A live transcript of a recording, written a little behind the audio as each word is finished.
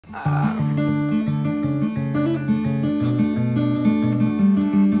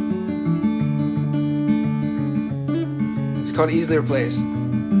It's called Easily Replaced.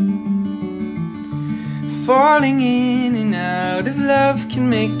 Falling in and out of love can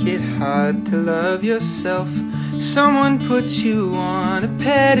make it hard to love yourself. Someone puts you on a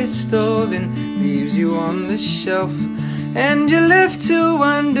pedestal, then leaves you on the shelf, and you're left to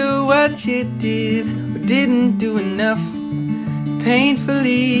wonder what you did or didn't do enough.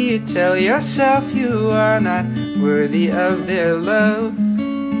 Painfully you tell yourself you are not worthy of their love.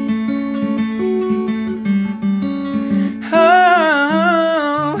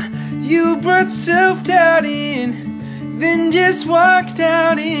 Oh, you brought self-doubt in, then just walked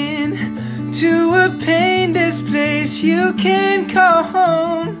out in to a painless place you can't call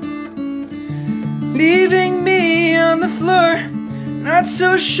home, leaving me on the floor, not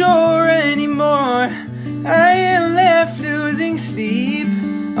so sure anymore. I am left losing sleep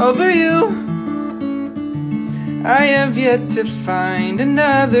over you. I have yet to find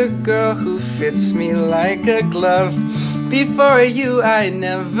another girl who fits me like a glove. Before you I'd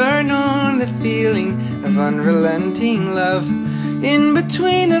never known the feeling of unrelenting love. In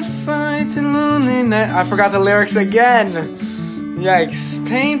between the fights and lonely night. I forgot the lyrics again. Yikes.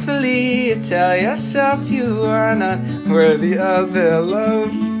 Painfully you tell yourself you are not worthy of their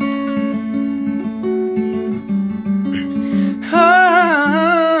love.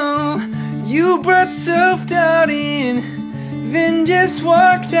 Oh, you brought self-doubt in, then just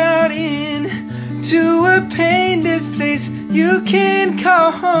walked out in to a painless place you can't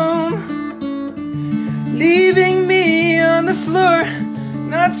call home, leaving me on the floor,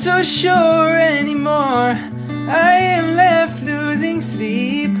 not so sure anymore. I am left losing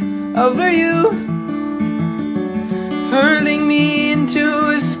sleep over you, hurling me into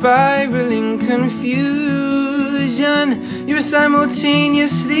a spiraling confusion. You're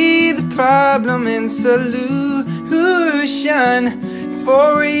simultaneously the problem and solution.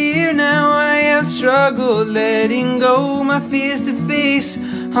 For a year now I have struggled letting go my fears to face.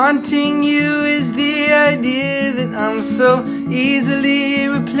 Haunting you is the idea that I'm so easily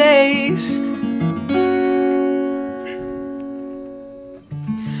replaced.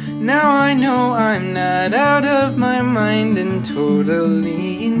 Now I know I'm not out of my mind and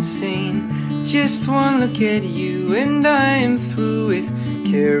totally insane. Just one look at you and I am through with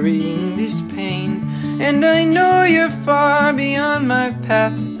carrying this pain. And I know you're far beyond my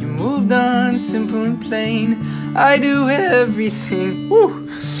path. You moved on, simple and plain. I do everything,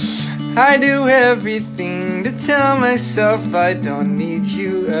 I do everything to tell myself I don't need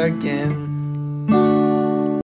you again.